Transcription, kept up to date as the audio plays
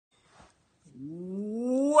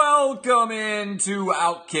Welcome into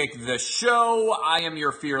Outkick the Show. I am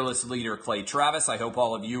your fearless leader, Clay Travis. I hope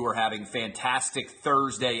all of you are having fantastic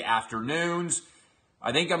Thursday afternoons.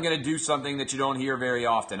 I think I'm going to do something that you don't hear very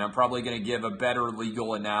often. I'm probably going to give a better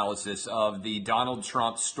legal analysis of the Donald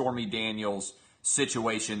Trump, Stormy Daniels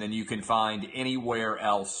situation than you can find anywhere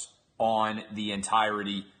else on the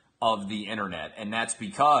entirety of the internet. And that's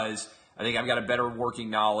because I think I've got a better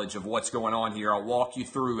working knowledge of what's going on here. I'll walk you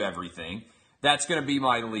through everything. That's going to be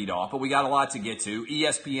my leadoff, but we got a lot to get to.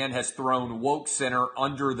 ESPN has thrown Woke Center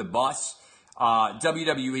under the bus.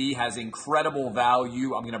 WWE has incredible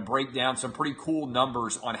value. I'm going to break down some pretty cool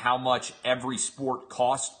numbers on how much every sport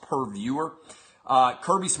costs per viewer.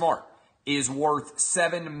 Kirby Smart is worth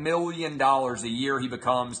 $7 million a year. He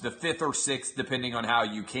becomes the fifth or sixth, depending on how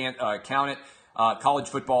you count it, college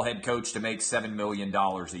football head coach to make $7 million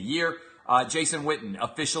a year. Jason Witten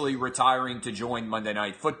officially retiring to join Monday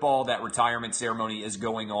Night Football. That retirement ceremony is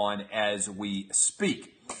going on as we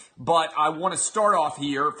speak. But I want to start off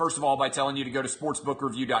here, first of all, by telling you to go to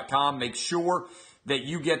sportsbookreview.com. Make sure that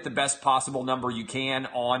you get the best possible number you can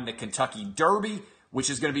on the Kentucky Derby, which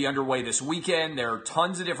is going to be underway this weekend. There are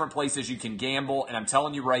tons of different places you can gamble, and I'm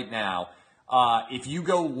telling you right now, if you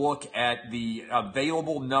go look at the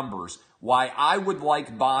available numbers, why I would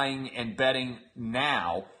like buying and betting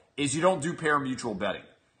now is you don't do pari-mutuel betting.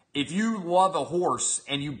 If you love a horse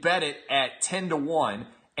and you bet it at 10-1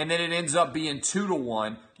 and then it ends up being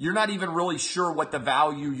 2-1, you're not even really sure what the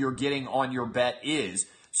value you're getting on your bet is.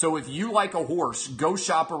 So if you like a horse, go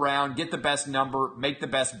shop around, get the best number, make the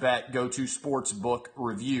best bet, go to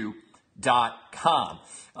sportsbookreview.com.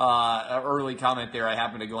 Early comment there, I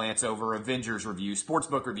happened to glance over Avengers review,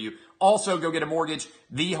 Sportsbook review. Also, go get a mortgage,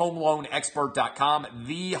 thehomeloanexpert.com,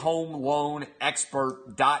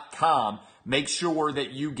 thehomeloanexpert.com. Make sure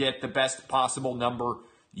that you get the best possible number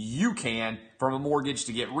you can from a mortgage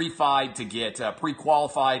to get refied, to get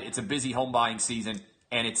pre-qualified. It's a busy home buying season,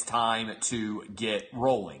 and it's time to get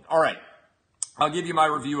rolling. All right, I'll give you my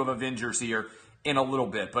review of Avengers here in a little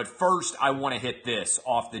bit, but first I want to hit this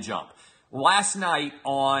off the jump. Last night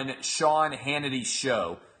on Sean Hannity's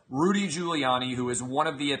show, Rudy Giuliani, who is one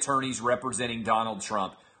of the attorneys representing Donald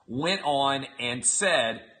Trump, went on and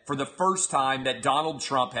said for the first time that Donald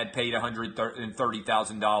Trump had paid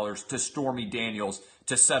 $130,000 to Stormy Daniels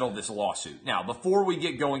to settle this lawsuit. Now, before we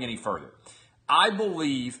get going any further, I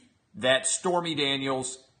believe that Stormy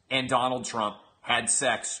Daniels and Donald Trump had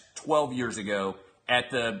sex 12 years ago at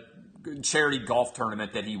the charity golf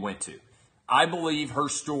tournament that he went to. I believe her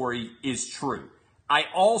story is true. I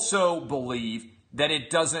also believe that it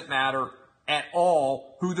doesn't matter at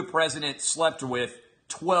all who the president slept with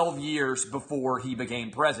 12 years before he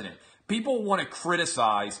became president. People want to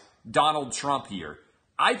criticize Donald Trump here.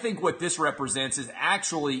 I think what this represents is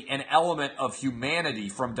actually an element of humanity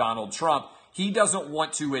from Donald Trump. He doesn't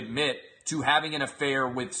want to admit to having an affair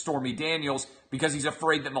with Stormy Daniels because he's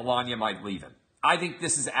afraid that Melania might leave him. I think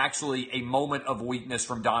this is actually a moment of weakness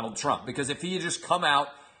from Donald Trump, because if he had just come out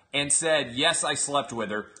and said, yes, I slept with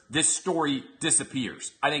her, this story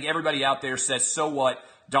disappears. I think everybody out there says, so what?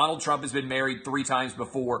 Donald Trump has been married 3 times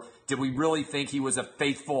before. Did we really think he was a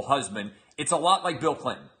faithful husband? It's a lot like Bill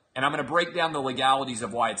Clinton. And I'm going to break down the legalities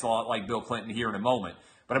of why it's a lot like Bill Clinton here in a moment.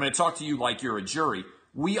 But I'm going to talk to you like you're a jury.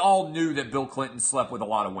 We all knew that Bill Clinton slept with a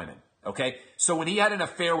lot of women. Okay? So when he had an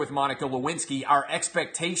affair with Monica Lewinsky, our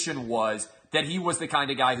expectation was that he was the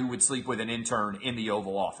kind of guy who would sleep with an intern in the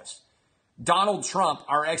Oval Office. Donald Trump,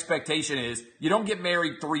 our expectation is you don't get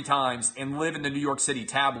married 3 times and live in the New York City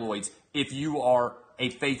tabloids if you are a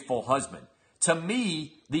faithful husband. To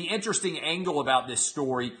me, the interesting angle about this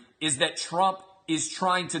story is that Trump is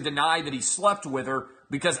trying to deny that he slept with her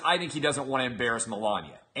because I think he doesn't want to embarrass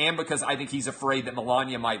Melania, and because I think he's afraid that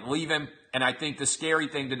Melania might leave him. And I think the scary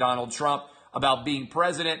thing to Donald Trump about being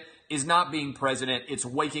president is not being president. It's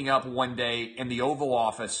waking up one day in the Oval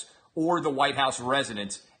Office or the White House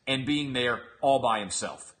residence and being there all by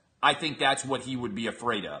himself. I think that's what he would be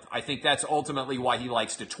afraid of. I think that's ultimately why he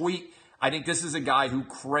likes to tweet. I think this is a guy who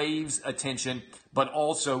craves attention, but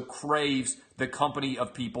also craves the company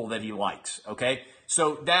of people that he likes, okay?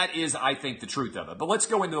 So that is, I think, the truth of it. But let's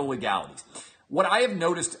go into the legalities. What I have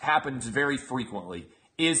noticed happens very frequently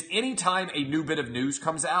is anytime a new bit of news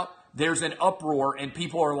comes out, there's an uproar and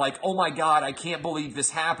people are like, oh my God, I can't believe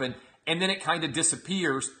this happened. And then it kind of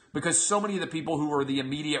disappears because so many of the people who are the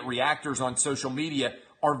immediate reactors on social media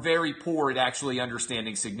are very poor at actually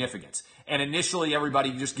understanding significance. And initially,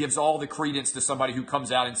 everybody just gives all the credence to somebody who comes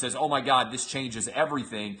out and says, oh my God, this changes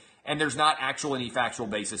everything. And there's not actually any factual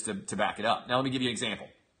basis to back it up. Now, let me give you an example.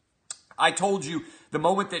 I told you the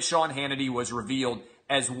moment that Sean Hannity was revealed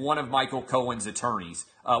as one of Michael Cohen's attorneys,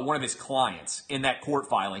 one of his clients in that court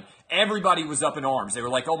filing, everybody was up in arms. They were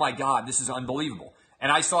like, oh my God, this is unbelievable.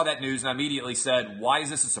 And I saw that news and I immediately said, why is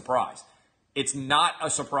this a surprise? It's not a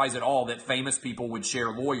surprise at all that famous people would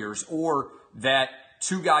share lawyers, or that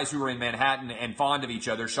two guys who are in Manhattan and fond of each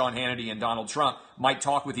other, Sean Hannity and Donald Trump, might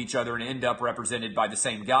talk with each other and end up represented by the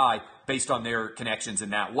same guy based on their connections in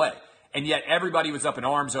that way. And yet everybody was up in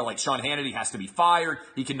arms. They're like, Sean Hannity has to be fired.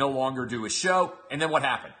 He can no longer do his show. And then what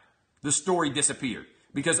happened? The story disappeared.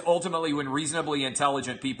 Because ultimately, when reasonably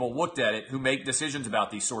intelligent people looked at it, who make decisions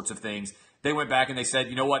about these sorts of things, they went back and they said,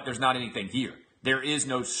 you know what? There's not anything here. There is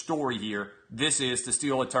no story here. This is, to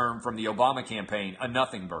steal a term from the Obama campaign, a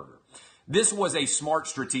nothing burger. This was a smart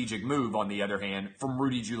strategic move, on the other hand, from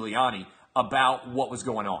Rudy Giuliani about what was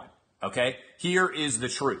going on. Okay? Here is the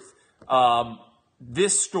truth.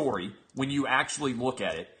 This story, when you actually look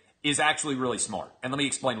at it, is actually really smart. And let me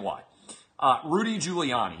explain why. Rudy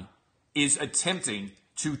Giuliani is attempting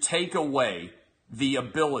to take away the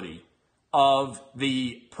ability of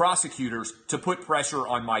the prosecutors to put pressure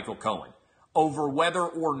on Michael Cohen over whether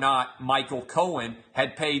or not Michael Cohen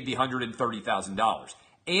had paid the $130,000.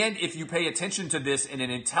 And if you pay attention to this in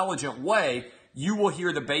an intelligent way, you will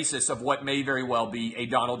hear the basis of what may very well be a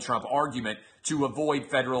Donald Trump argument to avoid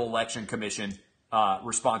Federal Election Commission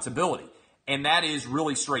responsibility. And that is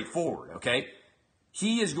really straightforward, okay?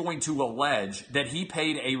 He is going to allege that he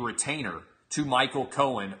paid a retainer to Michael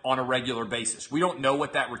Cohen on a regular basis. We don't know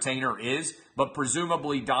what that retainer is, but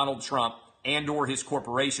presumably Donald Trump and or his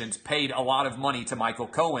corporations paid a lot of money to Michael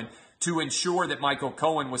Cohen to ensure that Michael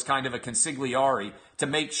Cohen was kind of a consigliere, to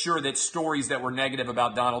make sure that stories that were negative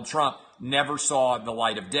about Donald Trump never saw the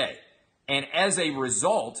light of day. And as a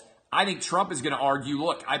result, I think Trump is going to argue,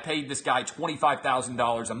 look, I paid this guy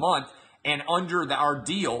 $25,000 a month, and under our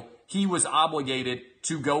deal, he was obligated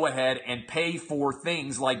to go ahead and pay for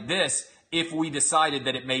things like this if we decided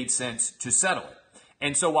that it made sense to settle it.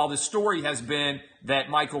 And so while the story has been that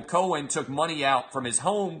Michael Cohen took money out from his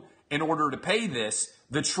home in order to pay this,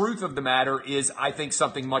 the truth of the matter is, I think,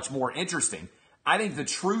 something much more interesting. I think the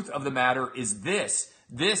truth of the matter is this.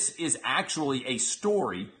 This is actually a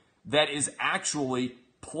story that is actually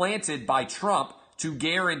planted by Trump to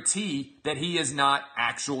guarantee that he is not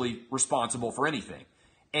actually responsible for anything.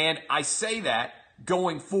 And I say that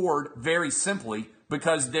going forward very simply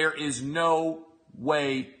because there is no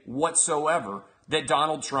way whatsoever that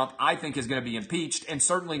Donald Trump, I think, is going to be impeached, and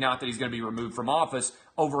certainly not that he's going to be removed from office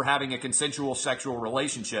over having a consensual sexual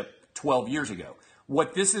relationship 12 years ago.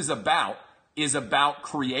 What this is about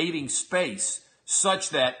creating space such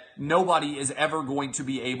that nobody is ever going to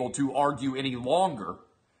be able to argue any longer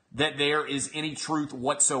that there is any truth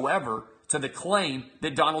whatsoever to the claim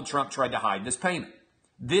that Donald Trump tried to hide this payment.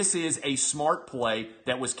 This is a smart play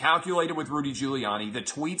that was calculated with Rudy Giuliani. The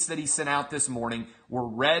tweets that he sent out this morning were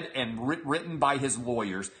read and written by his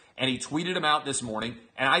lawyers, and he tweeted them out this morning.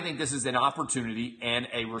 And I think this is an opportunity and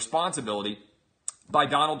a responsibility by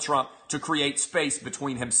Donald Trump to create space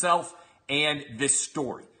between himself and this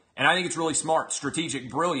story. And I think it's really smart,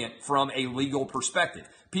 strategic, brilliant from a legal perspective.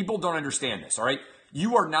 People don't understand this, all right?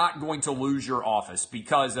 You are not going to lose your office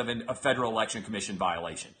because of a Federal Election Commission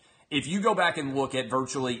violation. If you go back and look at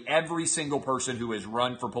virtually every single person who has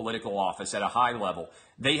run for political office at a high level,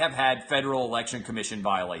 they have had Federal Election Commission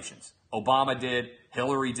violations. Obama did,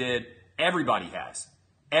 Hillary did, everybody has.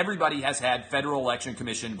 Everybody has had Federal Election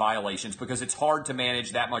Commission violations because it's hard to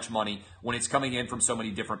manage that much money when it's coming in from so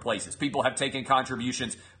many different places. People have taken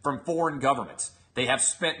contributions from foreign governments. They have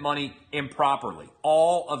spent money improperly.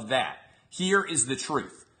 All of that. Here is the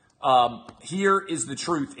truth. Here is the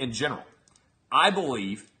truth in general. I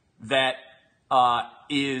believe that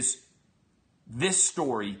this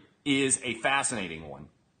story is a fascinating one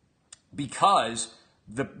because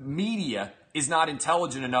the media is not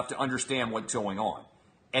intelligent enough to understand what's going on.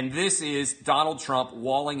 And this is Donald Trump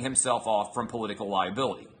walling himself off from political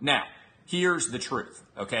liability. Now, here's the truth,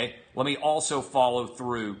 okay? Let me also follow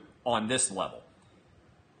through on this level.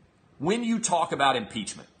 When you talk about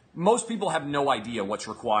impeachment, most people have no idea what's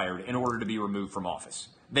required in order to be removed from office.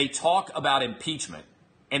 They talk about impeachment,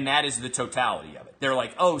 and that is the totality of it. They're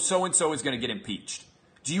like, oh, so-and-so is going to get impeached.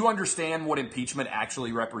 Do you understand what impeachment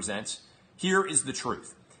actually represents? Here is the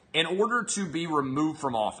truth. In order to be removed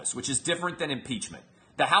from office, which is different than impeachment,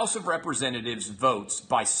 the House of Representatives votes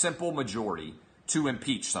by simple majority to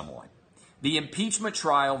impeach someone. The impeachment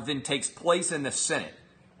trial then takes place in the Senate.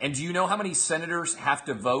 And do you know how many senators have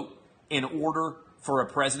to vote in order for a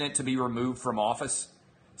president to be removed from office?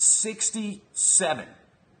 67.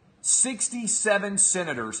 67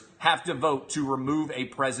 senators have to vote to remove a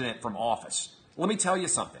president from office. Let me tell you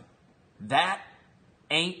something. That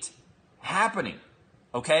ain't happening.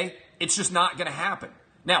 Okay? It's just not going to happen.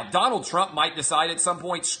 Now, Donald Trump might decide at some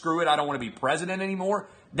point, screw it, I don't want to be president anymore.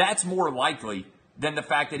 That's more likely than the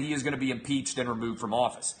fact that he is going to be impeached and removed from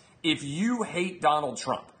office. If you hate Donald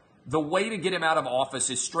Trump, the way to get him out of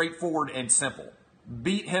office is straightforward and simple.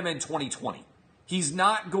 Beat him in 2020. He's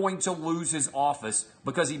not going to lose his office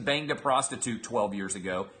because he banged a prostitute 12 years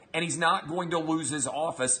ago, and he's not going to lose his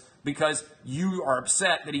office because you are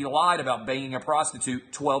upset that he lied about banging a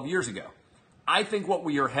prostitute 12 years ago. I think what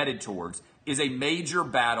we are headed towards is a major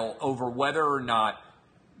battle over whether or not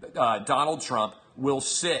Donald Trump will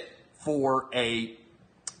sit for a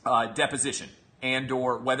deposition and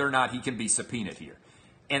or whether or not he can be subpoenaed here.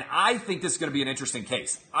 And I think this is going to be an interesting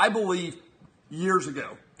case. I believe years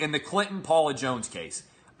ago in the Clinton-Paula Jones case,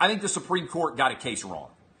 I think the Supreme Court got a case wrong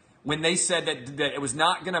when they said that it was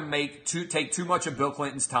not going to take too much of Bill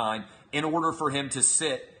Clinton's time in order for him to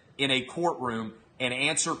sit in a courtroom and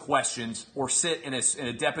answer questions or sit in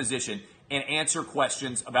a deposition and answer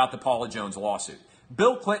questions about the Paula Jones lawsuit.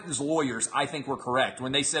 Bill Clinton's lawyers, I think, were correct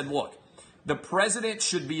when they said, look, the president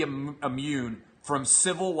should be immune from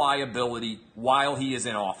civil liability while he is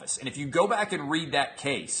in office. And if you go back and read that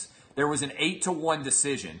case, there was an 8-1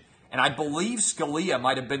 decision, and I believe Scalia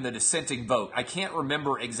might have been the dissenting vote. I can't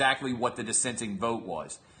remember exactly what the dissenting vote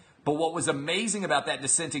was. But what was amazing about that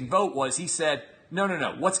dissenting vote was he said, no.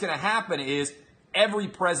 What's going to happen is every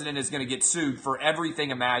president is going to get sued for everything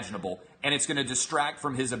imaginable, and it's going to distract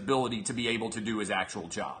from his ability to be able to do his actual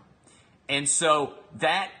job. And so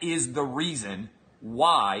that is the reason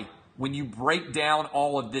why, when you break down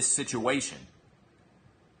all of this situation,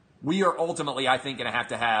 we are ultimately, I think, going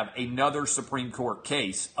to have another Supreme Court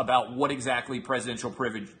case about what exactly presidential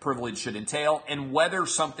privilege should entail and whether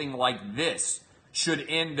something like this should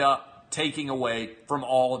end up taking away from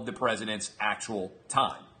all of the president's actual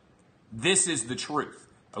time. This is the truth,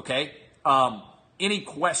 okay? Any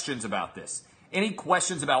questions about this? Any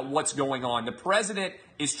questions about what's going on? The president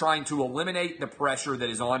is trying to eliminate the pressure that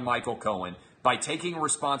is on Michael Cohen by taking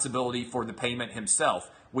responsibility for the payment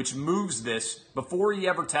himself, which moves this, before he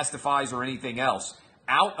ever testifies or anything else,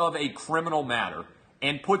 out of a criminal matter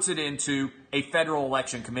and puts it into a Federal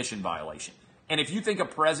Election Commission violation. And if you think a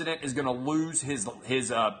president is going to lose his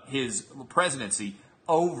presidency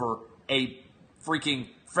over a freaking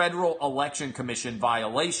Federal Election Commission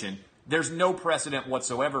violation, there's no precedent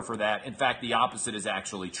whatsoever for that. In fact, the opposite is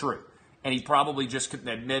actually true. And he probably just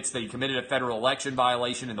admits that he committed a federal election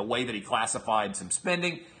violation in the way that he classified some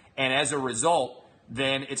spending. And as a result,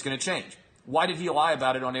 then it's going to change. Why did he lie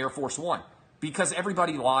about it on Air Force One? Because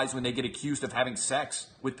everybody lies when they get accused of having sex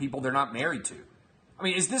with people they're not married to. I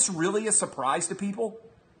mean, is this really a surprise to people?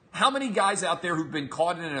 How many guys out there who've been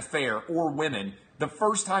caught in an affair, or women, the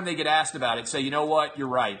first time they get asked about it say, you know what, you're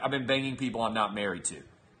right, I've been banging people I'm not married to.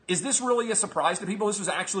 Is this really a surprise to people? This was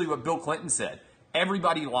actually what Bill Clinton said.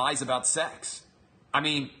 Everybody lies about sex. I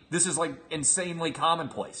mean, this is like insanely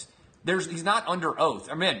commonplace. He's not under oath.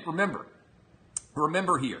 I mean, remember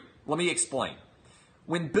here, let me explain.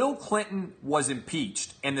 When Bill Clinton was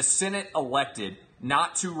impeached and the Senate elected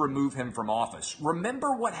not to remove him from office,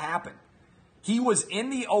 remember what happened. He was in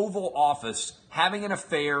the Oval Office having an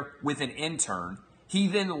affair with an intern. He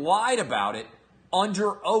then lied about it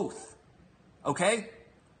under oath. Okay?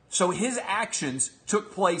 So his actions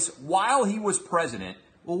took place while he was president,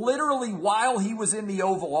 literally while he was in the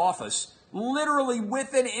Oval Office, literally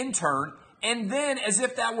with an intern, and then, as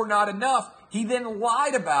if that were not enough, he then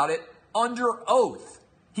lied about it under oath.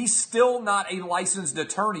 He's still not a licensed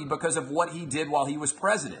attorney because of what he did while he was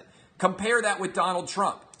president. Compare that with Donald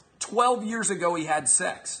Trump. 12 years ago, he had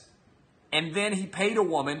sex. And then he paid a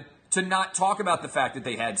woman to not talk about the fact that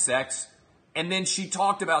they had sex. And then she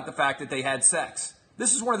talked about the fact that they had sex.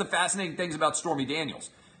 This is one of the fascinating things about Stormy Daniels.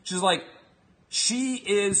 She's like, she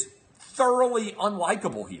is thoroughly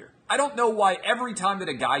unlikable here. I don't know why every time that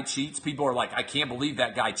a guy cheats, people are like, I can't believe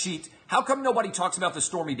that guy cheats. How come nobody talks about the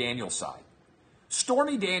Stormy Daniels side?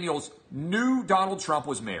 Stormy Daniels knew Donald Trump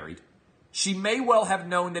was married. She may well have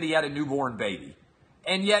known that he had a newborn baby.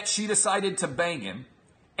 And yet she decided to bang him.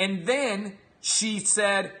 And then she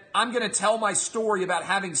said, I'm going to tell my story about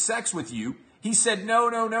having sex with you. He said,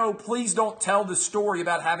 no, please don't tell the story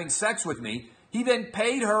about having sex with me. He then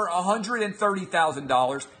paid her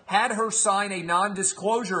 $130,000, had her sign a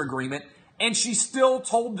non-disclosure agreement, and she still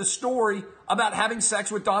told the story about having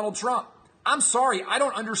sex with Donald Trump. I'm sorry, I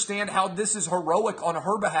don't understand how this is heroic on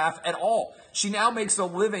her behalf at all. She now makes a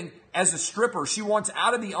living as a stripper. She wants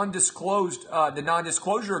out of the the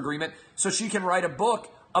non-disclosure agreement so she can write a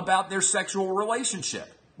book about their sexual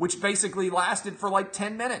relationship, which basically lasted for like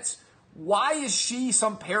 10 minutes. Why is she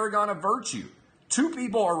some paragon of virtue? Two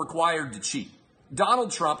people are required to cheat.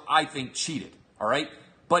 Donald Trump, I think, cheated, all right?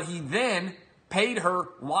 But he then paid her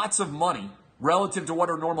lots of money relative to what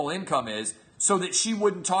her normal income is so that she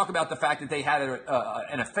wouldn't talk about the fact that they had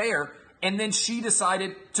an affair, and then she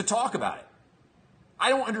decided to talk about it. I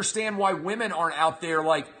don't understand why women aren't out there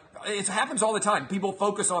like, it happens all the time. People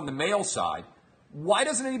focus on the male side. Why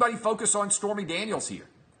doesn't anybody focus on Stormy Daniels here?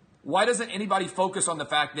 Why doesn't anybody focus on the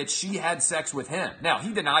fact that she had sex with him? Now,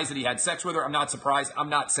 he denies that he had sex with her. I'm not surprised. I'm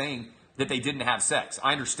not saying that they didn't have sex.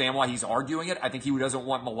 I understand why he's arguing it. I think he doesn't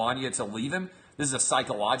want Melania to leave him. This is a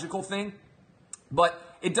psychological thing. But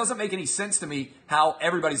it doesn't make any sense to me how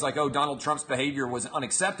everybody's like, oh, Donald Trump's behavior was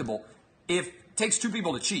unacceptable. If it takes two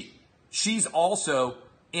people to cheat, she's also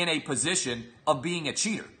in a position of being a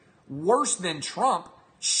cheater. Worse than Trump,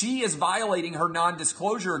 she is violating her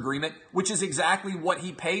non-disclosure agreement, which is exactly what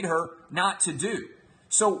he paid her not to do.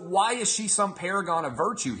 So why is she some paragon of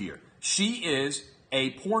virtue here? She is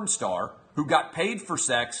a porn star who got paid for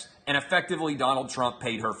sex, and effectively Donald Trump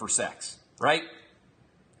paid her for sex, right?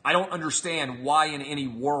 I don't understand why in any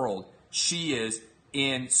world she is,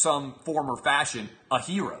 in some form or fashion, a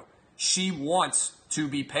hero. She wants to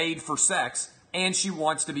be paid for sex, and she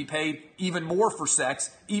wants to be paid even more for sex,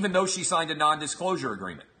 even though she signed a non-disclosure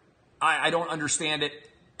agreement. I don't understand it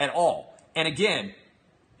at all. And again,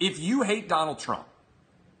 if you hate Donald Trump,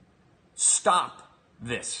 stop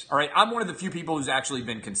this. All right, I'm one of the few people who's actually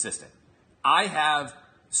been consistent. I have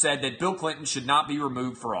said that Bill Clinton should not be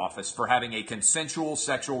removed for office for having a consensual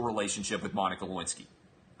sexual relationship with Monica Lewinsky.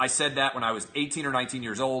 I said that when I was 18 or 19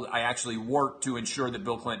 years old. I actually worked to ensure that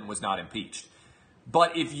Bill Clinton was not impeached.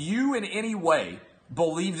 But if you in any way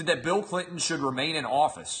believed that Bill Clinton should remain in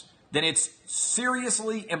office, then it's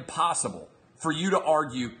seriously impossible for you to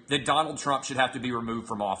argue that Donald Trump should have to be removed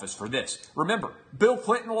from office for this. Remember, Bill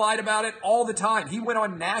Clinton lied about it all the time. He went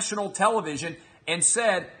on national television and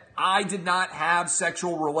said, I did not have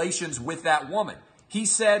sexual relations with that woman. He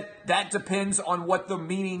said that depends on what the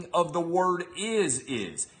meaning of the word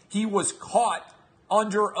is. He was caught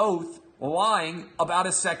under oath lying about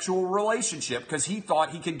a sexual relationship because he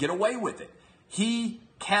thought he could get away with it. He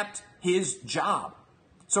kept his job.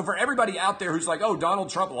 So for everybody out there who's like, oh, Donald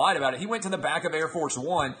Trump lied about it, he went to the back of Air Force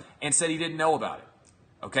One and said he didn't know about it.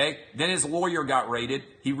 Okay? Then his lawyer got raided.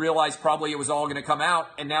 He realized probably it was all going to come out,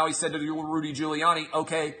 and now he said to Rudy Giuliani,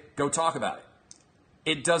 okay, go talk about it.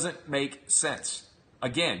 It doesn't make sense.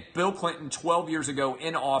 Again, Bill Clinton, 12 years ago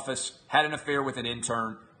in office, had an affair with an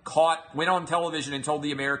intern, went on television and told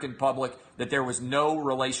the American public that there was no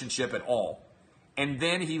relationship at all. And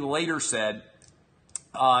then he later said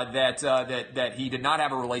that he did not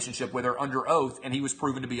have a relationship with her under oath, and he was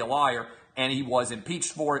proven to be a liar, and he was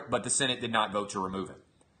impeached for it, but the Senate did not vote to remove him.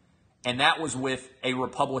 And that was with a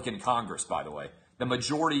Republican Congress, by the way. The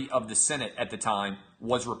majority of the Senate at the time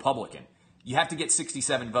was Republican. You have to get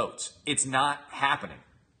 67 votes. It's not happening.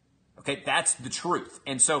 Okay, that's the truth.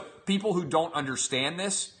 And so people who don't understand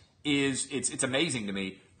this, it's amazing to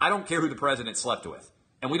me. I don't care who the president slept with.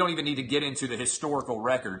 And we don't even need to get into the historical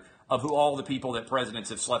record of who all the people that presidents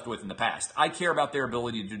have slept with in the past. I care about their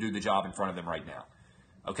ability to do the job in front of them right now.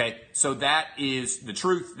 Okay, so that is the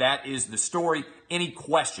truth. That is the story. Any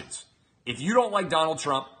questions? If you don't like Donald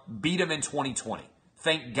Trump, beat him in 2020.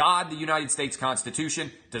 Thank God the United States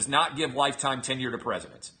Constitution does not give lifetime tenure to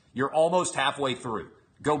presidents. You're almost halfway through.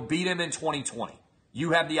 Go beat him in 2020.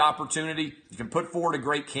 You have the opportunity. You can put forward a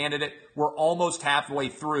great candidate. We're almost halfway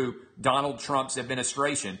through Donald Trump's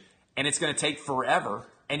administration, and it's going to take forever,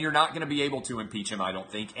 and you're not going to be able to impeach him, I don't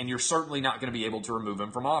think, and you're certainly not going to be able to remove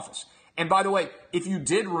him from office. And by the way, if you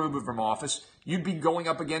did remove him from office, you'd be going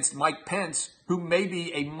up against Mike Pence, who may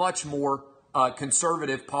be a much more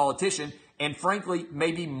conservative politician, and frankly,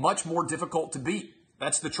 may be much more difficult to beat.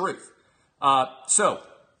 That's the truth. So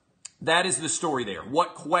that is the story there.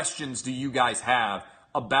 What questions do you guys have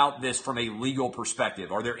about this from a legal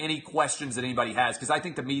perspective? Are there any questions that anybody has? Because I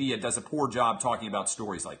think the media does a poor job talking about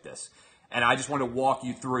stories like this. And I just want to walk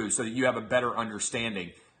you through so that you have a better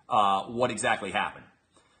understanding what exactly happened.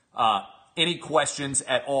 Any questions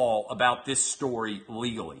at all about this story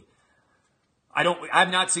legally? I've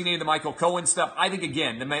not seen any of the Michael Cohen stuff. I think,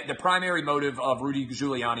 again, the primary motive of Rudy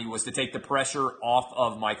Giuliani was to take the pressure off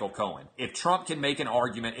of Michael Cohen. If Trump can make an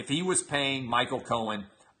argument, if he was paying Michael Cohen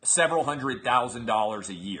several $100,000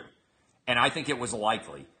 a year, and I think it was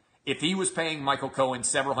likely, if he was paying Michael Cohen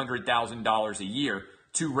several $100,000 a year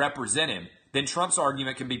to represent him, then Trump's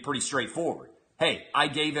argument can be pretty straightforward. Hey, I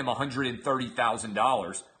gave him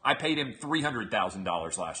 $130,000. I paid him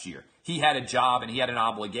 $300,000 last year. He had a job and he had an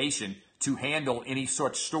obligation to handle any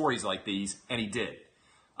such stories like these, and he did.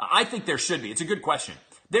 I think there should be. It's a good question.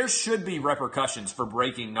 There should be repercussions for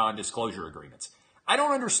breaking non-disclosure agreements. I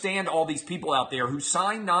don't understand all these people out there who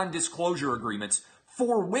sign non-disclosure agreements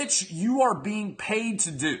for which you are being paid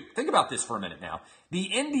to do. Think about this for a minute now. The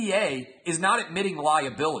NDA is not admitting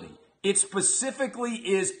liability. It specifically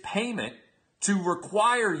is payment to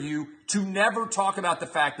require you to never talk about the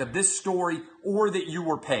fact of this story or that you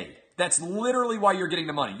were paid. That's literally why you're getting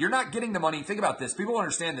the money. You're not getting the money. Think about this. People don't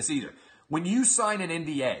understand this either. When you sign an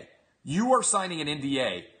NDA, you are signing an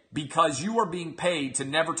NDA because you are being paid to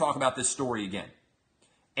never talk about this story again.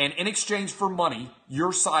 And in exchange for money,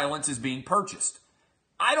 your silence is being purchased.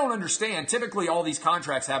 I don't understand. Typically, all these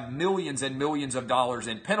contracts have millions and millions of dollars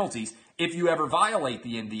in penalties if you ever violate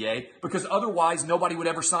the NDA, because otherwise nobody would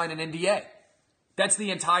ever sign an NDA. That's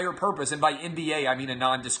the entire purpose. And by NDA, I mean a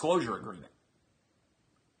non-disclosure agreement.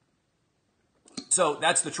 So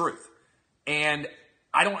that's the truth. And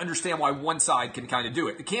I don't understand why one side can kind of do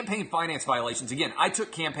it. The campaign finance violations, again, I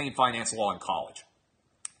took campaign finance law in college.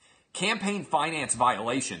 Campaign finance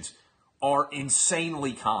violations are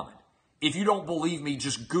insanely common. If you don't believe me,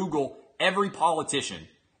 just Google every politician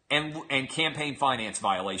and campaign finance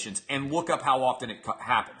violations and look up how often it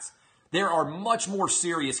happens. There are much more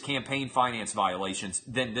serious campaign finance violations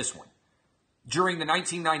than this one. During the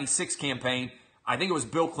 1996 campaign, I think it was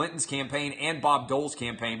Bill Clinton's campaign and Bob Dole's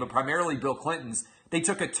campaign, but primarily Bill Clinton's, they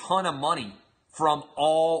took a ton of money from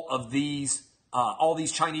all these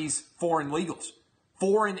Chinese foreign legals.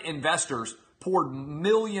 Foreign investors poured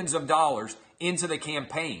millions of dollars into the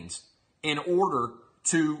campaigns in order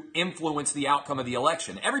to influence the outcome of the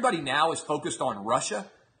election. Everybody now is focused on Russia.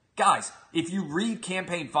 Guys, if you read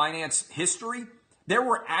campaign finance history, there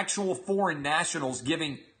were actual foreign nationals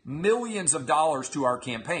giving millions of dollars to our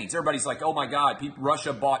campaigns. Everybody's like, oh my God,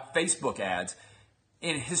 Russia bought Facebook ads.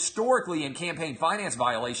 And historically, in campaign finance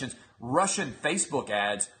violations, Russian Facebook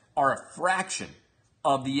ads are a fraction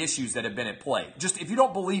of the issues that have been at play. Just, if you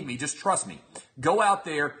don't believe me, just trust me. Go out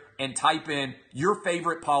there and type in your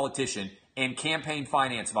favorite politician and campaign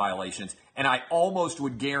finance violations, and I almost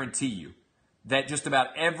would guarantee you that just about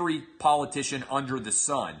every politician under the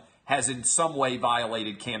sun has in some way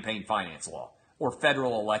violated campaign finance law or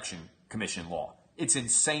Federal Election Commission law. It's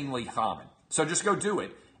insanely common. So just go do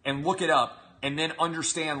it and look it up and then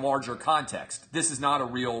understand larger context. This is not a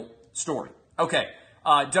real story. Okay,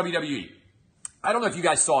 WWE. I don't know if you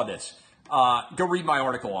guys saw this. Go read my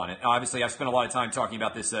article on it. Obviously, I've spent a lot of time talking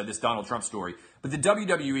about this Donald Trump story. But the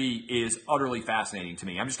WWE is utterly fascinating to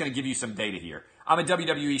me. I'm just going to give you some data here. I'm a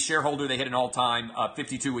WWE shareholder. They hit an all-time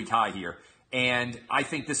 52-week high here. And I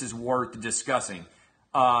think this is worth discussing.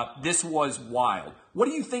 This was wild. What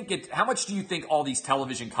do you think? How much do you think all these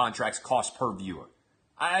television contracts cost per viewer?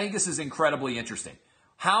 I think this is incredibly interesting.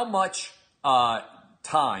 How much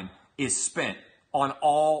time is spent on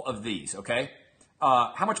all of these, okay?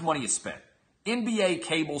 How much money is spent? NBA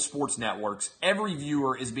cable sports networks, every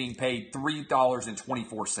viewer is being paid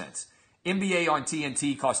 $3.24. NBA on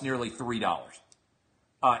TNT costs nearly $3.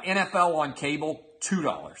 NFL on cable,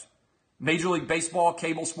 $2. Major League Baseball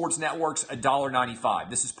cable sports networks,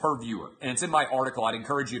 $1.95. This is per viewer. And it's in my article. I'd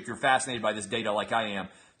encourage you, if you're fascinated by this data like I am,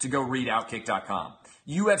 to go read Outkick.com.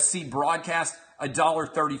 UFC broadcast,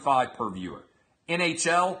 $1.35 per viewer.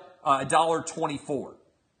 NHL, $1.24.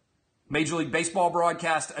 Major League Baseball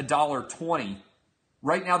broadcast, $1.20.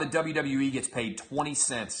 Right now, the WWE gets paid 20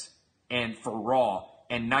 cents and for Raw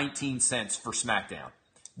and 19 cents for SmackDown.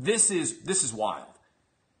 This is wild.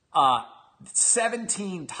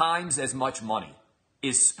 17 times as much money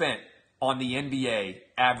is spent on the NBA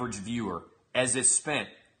average viewer as is spent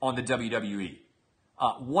on the WWE.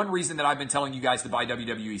 One reason that I've been telling you guys to buy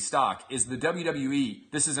WWE stock is the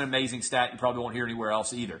WWE, this is an amazing stat you probably won't hear anywhere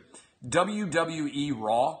else either. WWE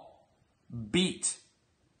Raw beat,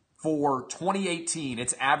 for 2018,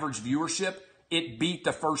 its average viewership, it beat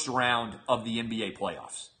the first round of the NBA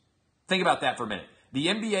playoffs. Think about that for a minute. The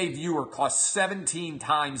NBA viewer costs 17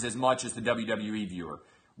 times as much as the WWE viewer.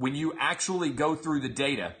 When you actually go through the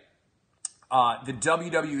data, the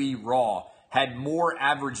WWE Raw had more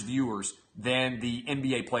average viewers than the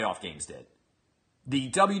NBA playoff games did. The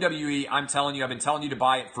WWE, I'm telling you, I've been telling you to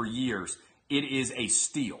buy it for years. It is a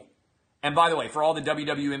steal. And by the way, for all the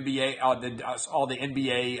WNBA, all the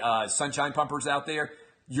NBA sunshine pumpers out there,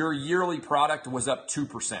 your yearly product was up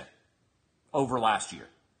 2% over last year.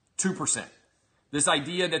 2%. This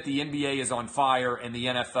idea that the NBA is on fire and the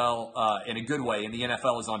NFL in a good way and the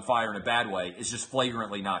NFL is on fire in a bad way is just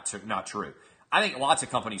flagrantly not true. I think lots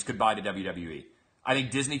of companies could buy the WWE. I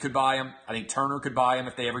think Disney could buy them. I think Turner could buy them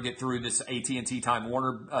if they ever get through this AT&T Time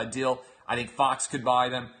Warner deal. I think Fox could buy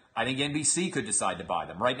them. I think NBC could decide to buy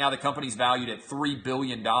them. Right now, the company's valued at $3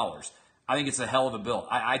 billion. I think it's a hell of a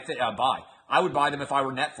buy. I would buy them if I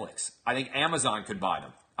were Netflix. I think Amazon could buy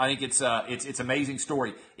them. I think it's amazing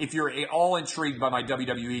story. If you're all intrigued by my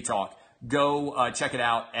WWE talk, go check it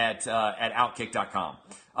out at Outkick.com.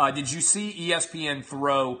 Did you see ESPN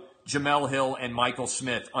throw Jemele Hill and Michael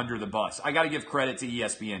Smith under the bus? I got to give credit to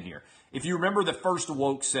ESPN here. If you remember the first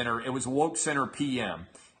Woke Center, it was Woke Center PM,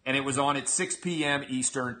 and it was on at 6 p.m.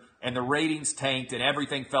 Eastern, and the ratings tanked and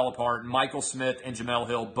everything fell apart, and Michael Smith and Jemele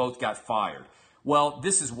Hill both got fired. Well,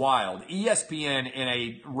 this is wild. ESPN,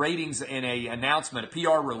 in a announcement, a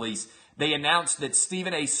PR release, they announced that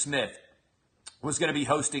Stephen A. Smith was going to be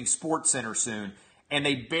hosting SportsCenter soon, and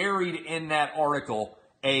they buried in that article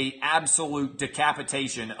a absolute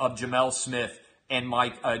decapitation of Jemele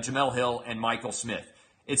Hill and Michael Smith.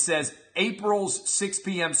 It says April's 6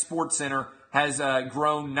 p.m. SportsCenter has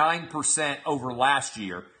grown 9% over last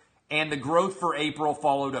year, and the growth for April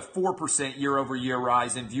followed a 4% year-over-year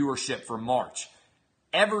rise in viewership for March.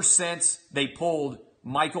 Ever since they pulled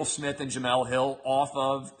Michael Smith and Jemele Hill off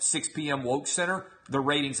of 6 p.m. Woke Center, the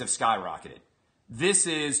ratings have skyrocketed. This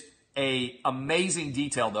is an amazing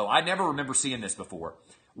detail, though. I never remember seeing this before,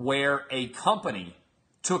 where a company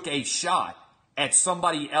took a shot at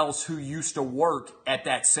somebody else who used to work at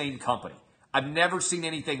that same company. I've never seen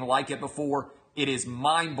anything like it before. It is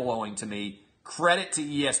mind-blowing to me. Credit to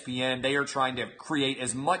ESPN. They are trying to create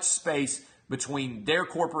as much space between their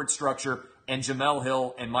corporate structure and Jemele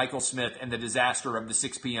Hill and Michael Smith and the disaster of the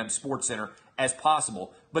 6 p.m. SportsCenter as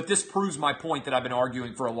possible. But this proves my point that I've been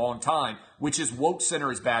arguing for a long time, which is Woke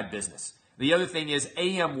Center is bad business. The other thing is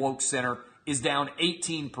AM Woke Center is down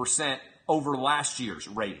 18% over last year's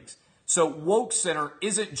ratings. So Woke Center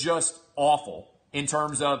isn't just awful in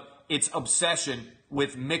terms of its obsession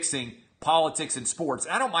with mixing politics and sports.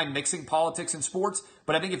 I don't mind mixing politics and sports,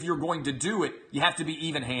 but I think if you're going to do it, you have to be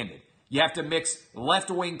even-handed. You have to mix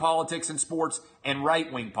left-wing politics and sports and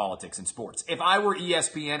right-wing politics and sports. If I were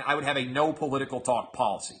ESPN, I would have a no political talk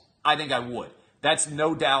policy. I think I would. That's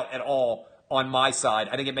no doubt at all on my side.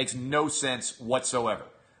 I think it makes no sense whatsoever.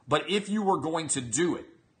 But if you were going to do it,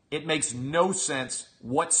 it makes no sense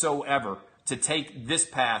whatsoever to take this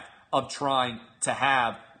path of trying to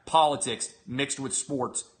have politics mixed with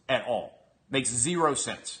sports at all. Makes zero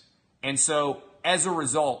sense. And so, as a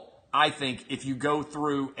result, I think if you go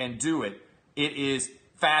through and do it, it is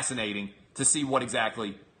fascinating to see what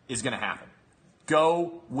exactly is going to happen.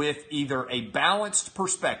 Go with either a balanced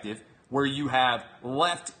perspective where you have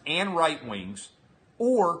left and right wings,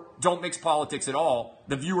 or don't mix politics at all.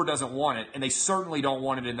 The viewer doesn't want it, and they certainly don't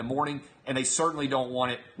want it in the morning, and they certainly don't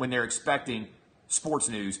want it when they're expecting sports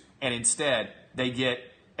news, and instead they get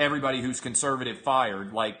everybody who's conservative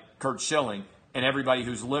fired, like Kurt Schilling, and everybody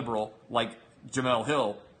who's liberal, like Jemele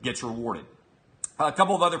Hill, gets rewarded. A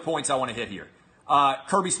couple of other points I want to hit here.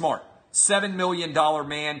 Kirby Smart, $7 million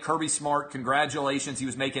man. Kirby Smart, congratulations. He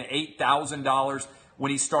was making $8,000 when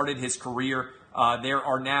he started his career. There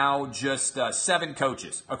are now just 7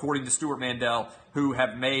 coaches, according to Stuart Mandel, who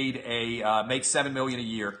have make $7 million a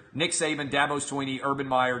year. Nick Saban, Dabo Swinney, Urban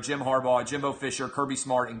Meyer, Jim Harbaugh, Jimbo Fisher, Kirby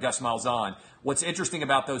Smart, and Gus Malzahn. What's interesting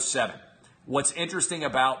about those 7? What's interesting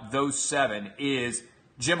about those 7 is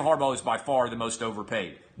Jim Harbaugh is by far the most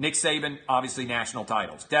overpaid. Nick Saban, obviously national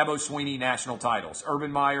titles. Dabo Swinney, national titles.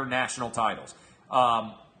 Urban Meyer, national titles.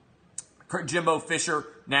 Jimbo Fisher,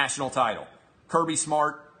 national title. Kirby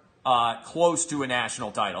Smart, close to a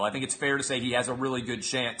national title. I think it's fair to say he has a really good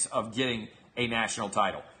chance of getting a national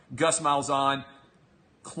title. Gus Malzahn,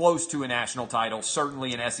 close to a national title,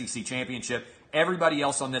 certainly an SEC championship. Everybody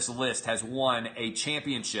else on this list has won a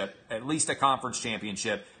championship, at least a conference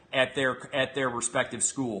championship, at their respective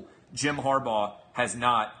school. Jim Harbaugh has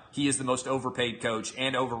not. He is the most overpaid coach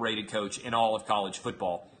and overrated coach in all of college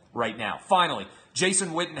football right now. Finally, Jason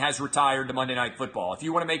Witten has retired to Monday Night Football. If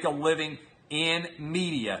you want to make a living in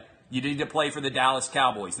media, you need to play for the Dallas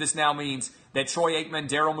Cowboys. This now means that Troy Aikman,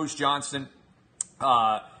 Daryl Moose Johnston,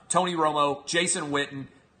 Tony Romo, Jason Witten,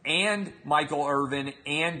 and Michael Irvin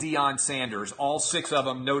and Deion Sanders, all 6 of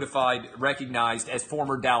them recognized as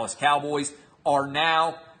former Dallas Cowboys, are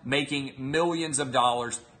now making millions of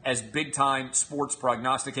dollars as big-time sports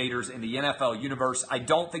prognosticators in the NFL universe. I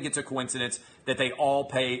don't think it's a coincidence that they all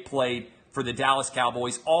played for the Dallas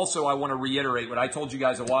Cowboys. Also, I want to reiterate what I told you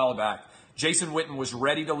guys a while back. Jason Witten was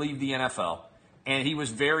ready to leave the NFL, and he was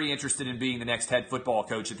very interested in being the next head football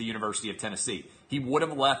coach at the University of Tennessee. He would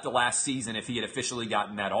have left the last season if he had officially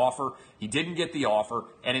gotten that offer. He didn't get the offer,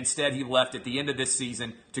 and instead he left at the end of this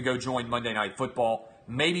season to go join Monday Night Football.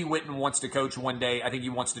 Maybe Witten wants to coach one day. I think he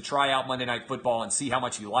wants to try out Monday Night Football and see how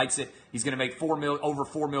much he likes it. He's going to make over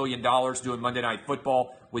 $4 million doing Monday Night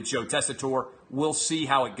Football with Joe Tessitore. We'll see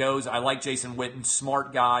how it goes. I like Jason Witten,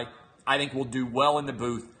 smart guy. I think we'll do well in the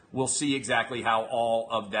booth. We'll see exactly how all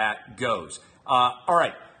of that goes. All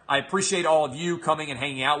right. I appreciate all of you coming and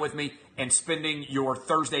hanging out with me and spending your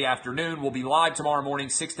Thursday afternoon. We'll be live tomorrow morning,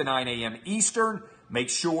 6 to 9 a.m. Eastern. Make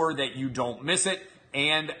sure that you don't miss it.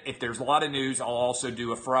 And if there's a lot of news, I'll also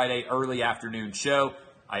do a Friday early afternoon show.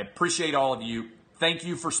 I appreciate all of you. Thank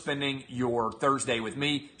you for spending your Thursday with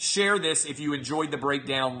me. Share this if you enjoyed the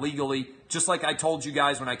breakdown legally. Just like I told you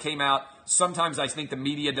guys when I came out, sometimes I think the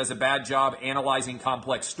media does a bad job analyzing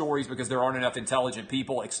complex stories because there aren't enough intelligent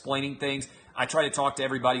people explaining things. I try to talk to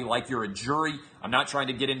everybody like you're a jury. I'm not trying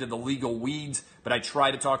to get into the legal weeds, but I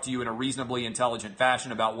try to talk to you in a reasonably intelligent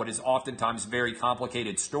fashion about what is oftentimes very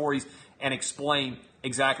complicated stories and explain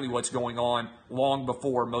exactly what's going on long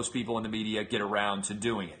before most people in the media get around to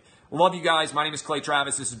doing it. Love you guys. My name is Clay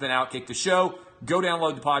Travis. This has been Outkick the Show. Go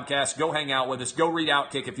download the podcast. Go hang out with us. Go read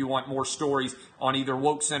Outkick if you want more stories on either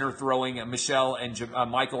Woke Center throwing Michelle and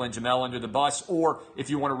Michael and Jemele under the bus, or if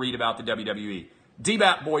you want to read about the WWE.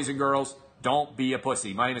 DBAP, boys and girls, don't be a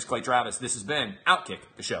pussy. My name is Clay Travis. This has been Outkick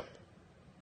the Show.